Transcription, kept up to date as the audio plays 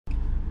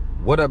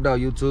What up though,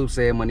 YouTube?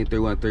 Said Money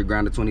 313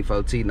 Grindin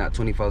 24T, not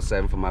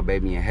 24/7 for my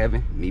baby in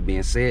heaven. Me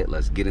being said,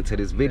 let's get into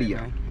this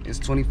video. It's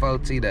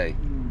 24T day.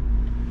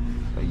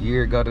 A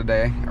year ago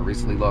today, I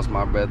recently lost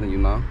my brother, you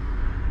know.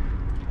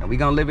 And we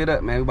gonna live it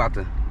up, man. We about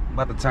to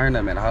turn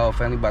up, man. The whole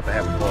family about to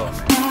have a ball,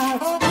 man.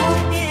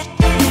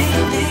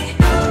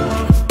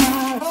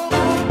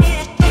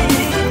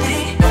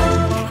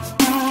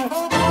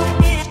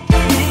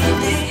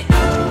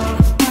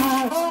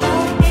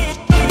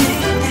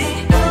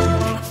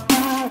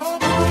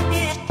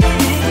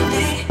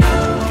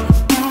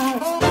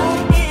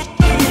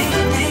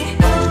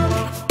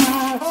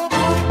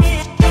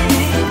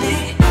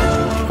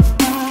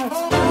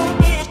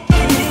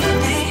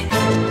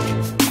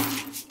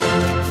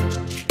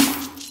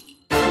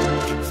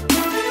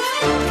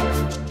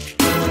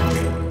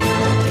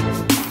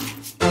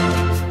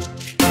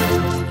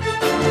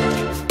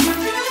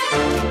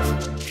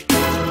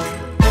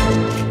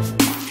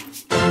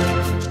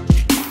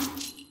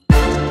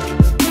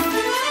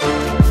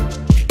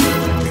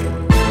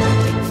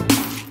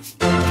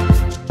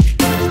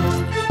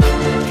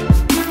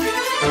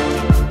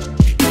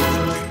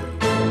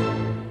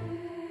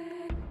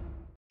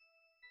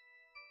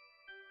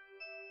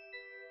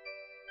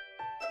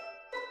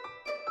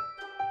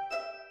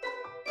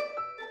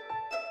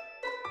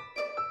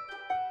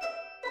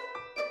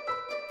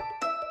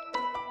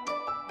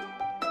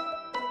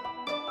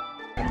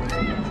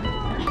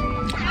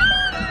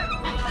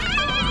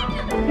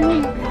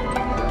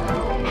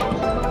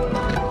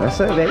 What's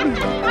up, baby?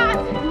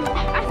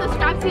 I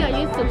subscribe to your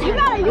YouTube. You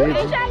got a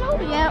YouTube channel?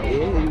 Yep.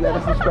 Yeah, you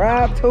gotta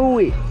subscribe to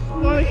it.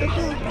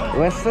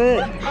 What's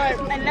up? Alright,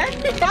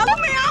 and follow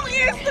me on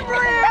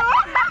Instagram.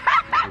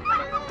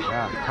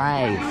 Y'all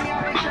crazy.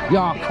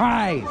 Y'all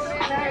crazy.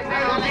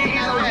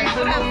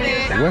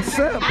 What's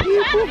up,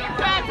 people?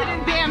 Subscribe to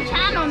this damn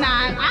channel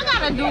now. I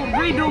gotta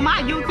redo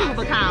my YouTube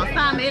account.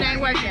 Time it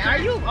ain't working. Are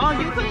you on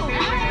YouTube?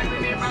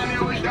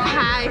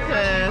 Hi,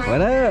 cuz.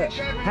 What up?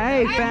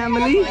 Hey,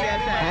 family.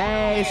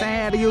 Hey, say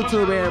hi to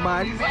YouTube,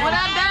 everybody. What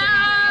up, dog?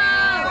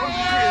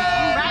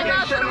 Right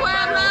now to the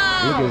world.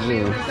 Look at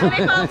you. So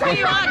they gonna tell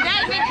you all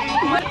day, nigga.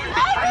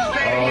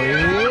 Oh,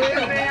 yeah?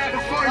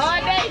 All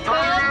day,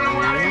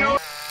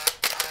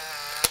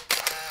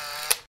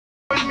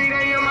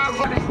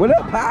 cuz. What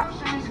up, Pop?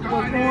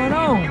 What's going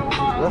on?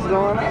 What's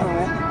going on,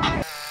 man?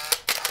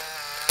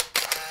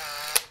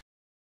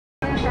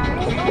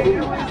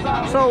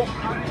 So,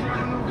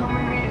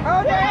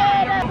 Okay.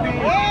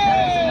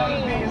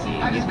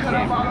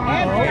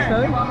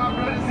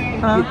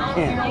 Huh?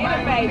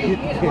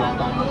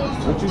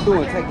 What you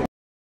doing? Take it.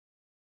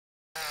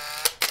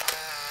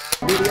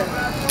 Video.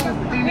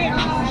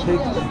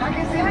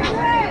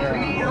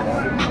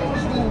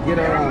 Get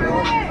her on.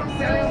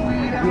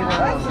 Get her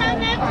on.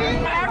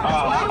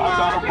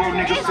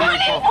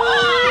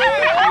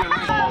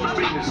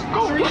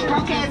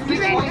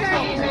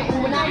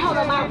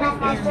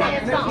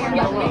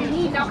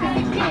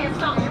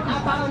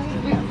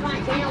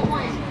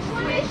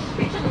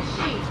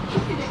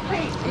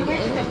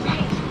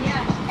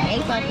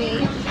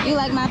 You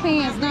like my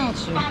pants,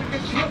 don't you? I'm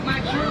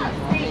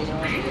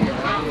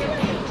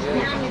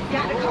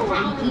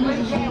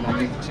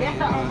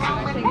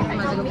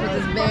about to go put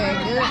this bag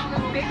up.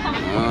 You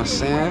know what I'm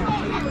saying?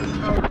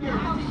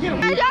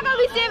 Y'all gonna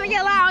be seeing me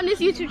a lot on this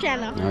YouTube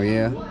channel. Oh,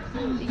 yeah?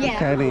 Yeah.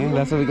 Okay, then.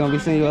 That's what we're going to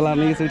be seeing you a lot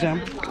on the YouTube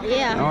channel?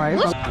 Yeah. All right.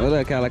 What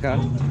up, Calico?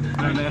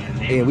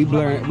 Yeah, we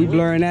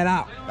blurring that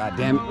out. God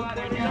damn it.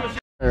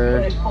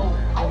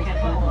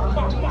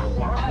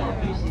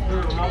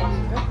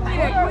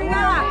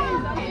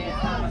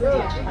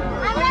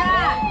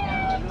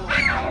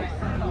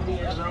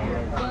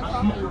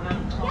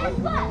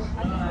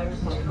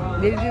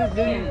 Did you?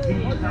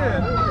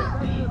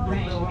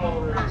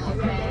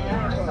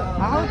 I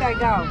hope they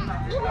go.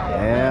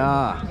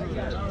 Yeah.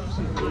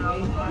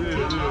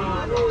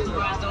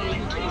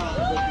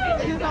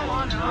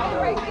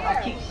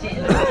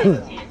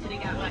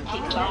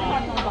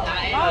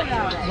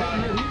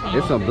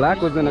 There's some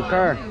black ones in the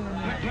car. I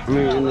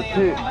mean, in the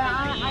tent.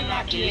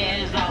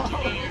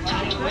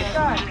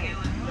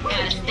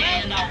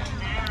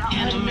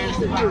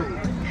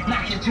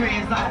 Knock your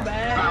dreads off.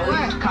 My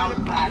weeds call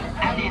it pot.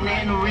 I didn't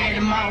have no red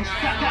amount.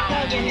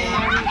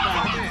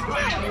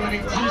 With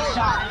a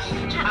G-shot.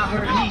 I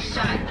heard he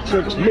shot.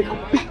 Triple nickel,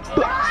 big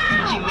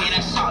bucks. He made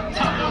a shot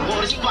top.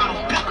 Water spot on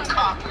pepper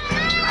car.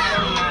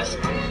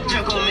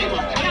 Juggle me.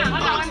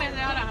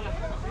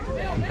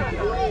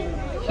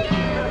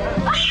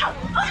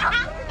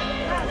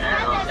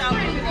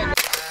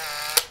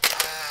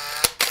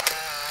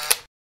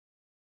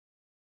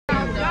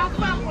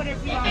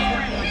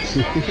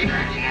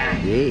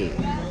 Yeah.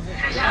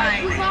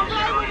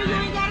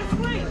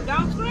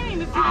 Don't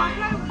scream if you don't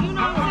play. You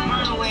know what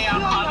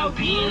I'm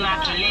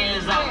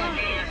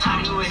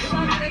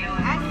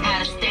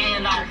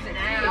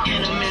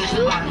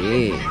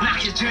Yeah.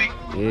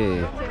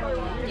 Yeah.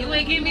 You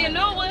ain't give me a new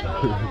one.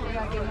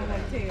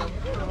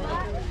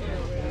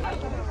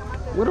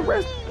 What the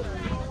rest?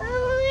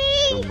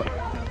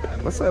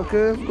 What's up,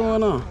 cuz? What's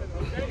going on?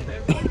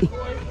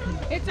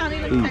 Tony,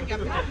 let me take your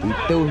picture. You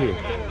through here.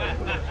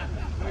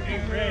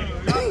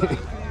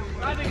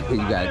 You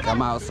gotta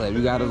come out safe.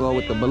 You gotta go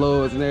with the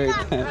balloons and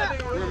everything.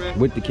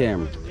 With the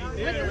camera. With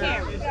the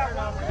camera.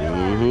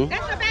 Mm-hmm.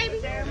 That's your baby?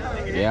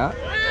 Yeah.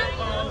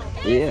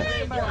 Yeah.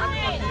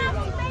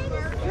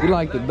 You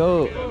like the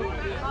dog.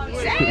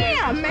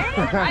 Damn, man.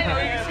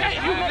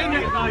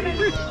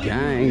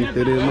 Gang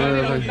through this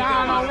motherfucker.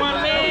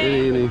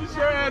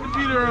 Sure had to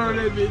beat her on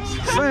that bitch.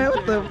 Man,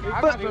 what the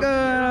fuck going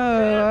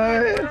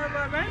on?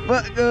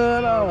 What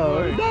going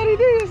on? Daddy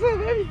did something,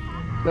 baby.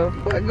 The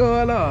fuck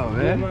going on,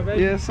 man?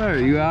 Yes, sir.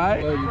 You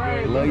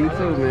alright? Love you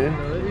too, man.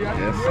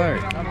 Yes, sir.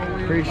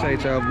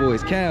 Appreciate y'all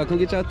boys. Cal, come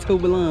get y'all 2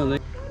 balloons.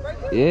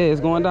 Yeah,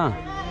 it's going down.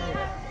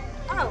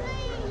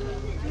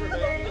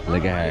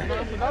 Look at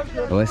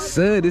her. What's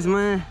up? This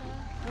mine?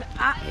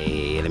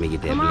 Hey, let me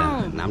get that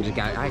balloon. Now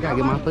I gotta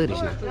get my footage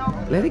now.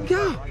 Let it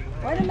go.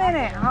 Wait a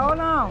minute, hold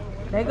on.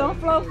 They gonna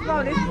flow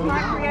slow. This is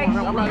my creation.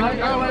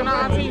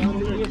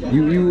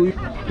 You.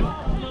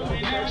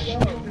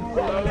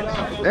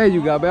 There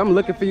you go, babe. I'm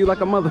looking for you like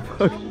a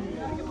motherfucker.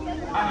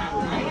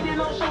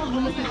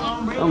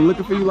 I'm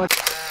looking for you like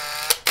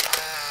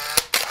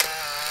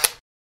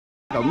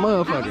a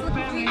motherfucker.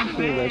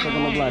 Here, babe, come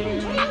on the black one.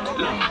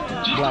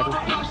 Black one.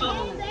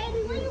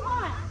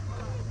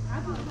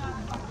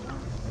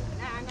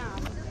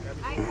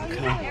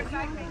 Okay.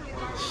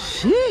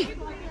 Shit.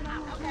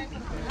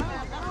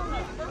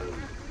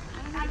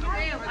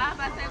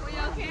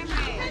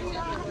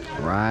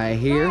 Right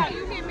here.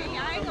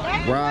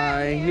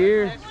 Right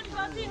here.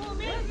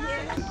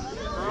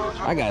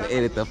 I gotta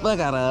edit the fuck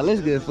out of all this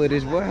good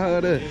footage, boy.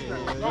 Hold up.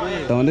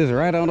 Throwing this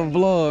right on the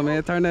vlog,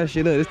 man. Turn that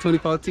shit up. It's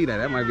 24T-Day.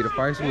 That might be the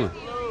first one.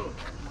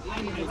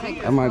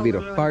 That might be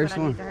the first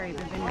one.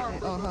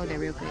 Oh, hold that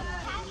real quick.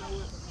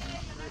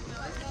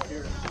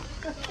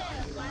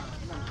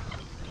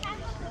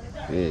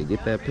 Yeah,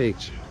 get that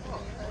picture.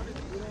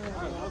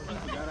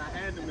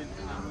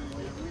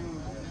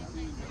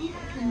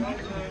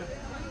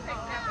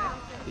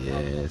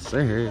 Yes,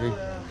 sir.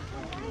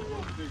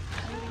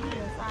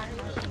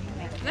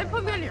 They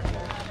put me in here.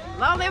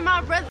 Long live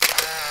my brother.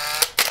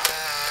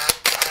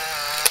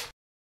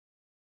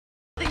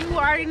 You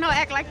already know,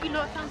 act like you know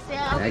what I'm saying.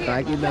 Act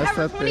like you know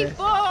something.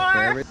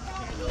 24.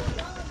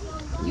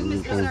 You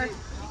missed the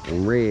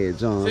and red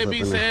Johns up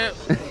in there.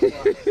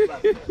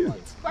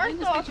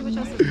 First off,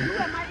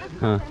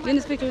 Huh? Get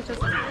this picture with your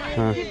sister.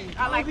 Huh?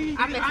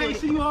 I ain't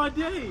seen you all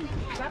day.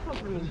 That's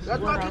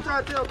what you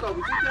trying to tell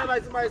Kobe. She tell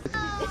like somebody.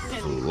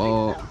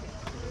 Vlog.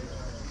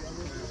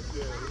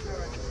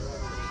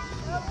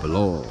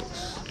 Vlogs.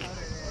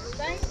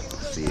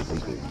 See if we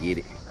can get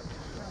it.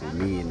 And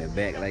me in the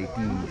back like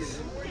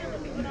these.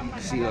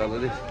 See all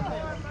of this?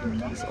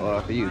 It's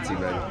all for you, T, baby.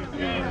 You know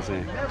what I'm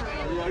saying?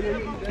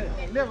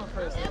 Never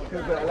first.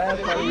 Because the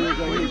last party he was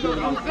on, he was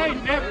giving out.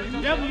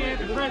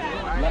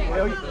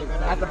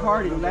 At the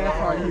party, the last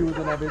party he was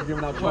in that bitch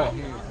giving out chalk.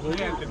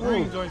 Yeah, the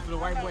green joints for the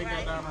white boy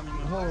got down on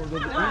the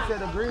He said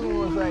the green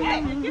one was like.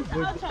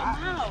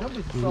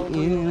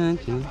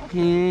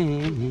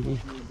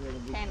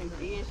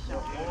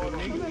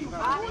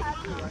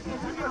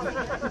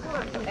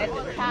 at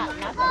the top,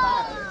 not the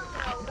bottom.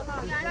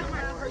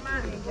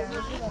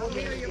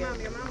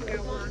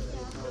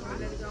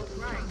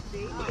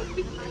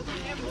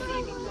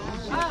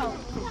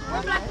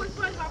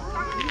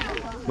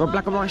 What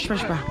black and white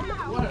fresh bar?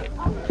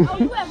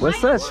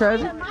 What's up,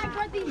 Treasure?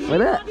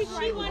 What up? We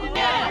want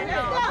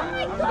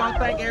to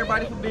thank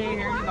everybody for being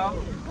here, you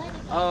know.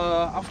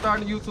 I'm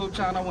starting a YouTube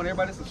channel. I want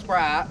everybody to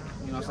subscribe.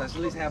 You know, so I should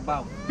at least have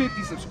about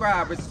 50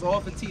 subscribers. It's all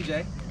for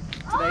TJ.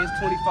 Today is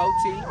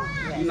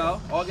 24T. You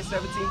know, August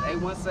 17th,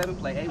 817.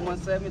 Play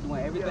 817.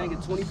 Doing everything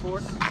at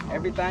 24.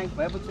 Everything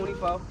forever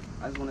 24.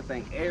 I just want to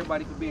thank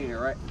everybody for being here,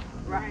 right?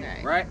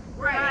 Right.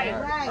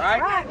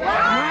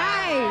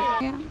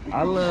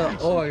 I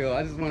love oil.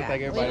 I just want to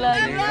thank everybody for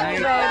being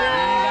here.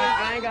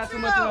 I ain't got too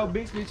much of no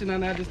big speech and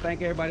nothing. I just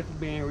thank everybody for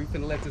being here. We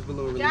finna let this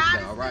balloon release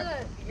down, all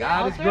right?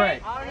 God is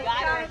great.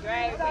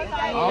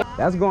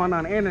 That's going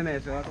on the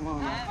internet, y'all. Come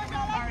on now.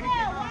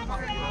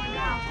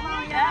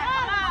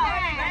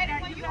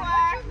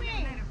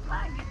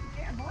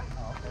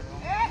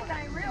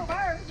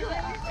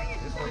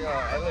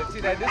 Hey, look,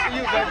 T-Day, this for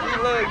you, baby. We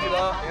love you,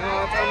 dog. You know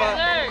what I'm talking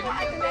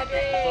about?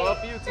 It's all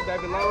for you,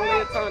 T-Baby. Long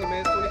live Tony,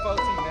 man. It's 24T,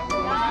 man. We're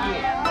doing this for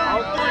you.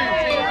 On 3.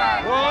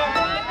 1,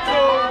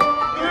 2,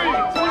 3.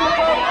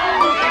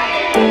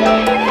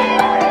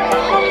 24T.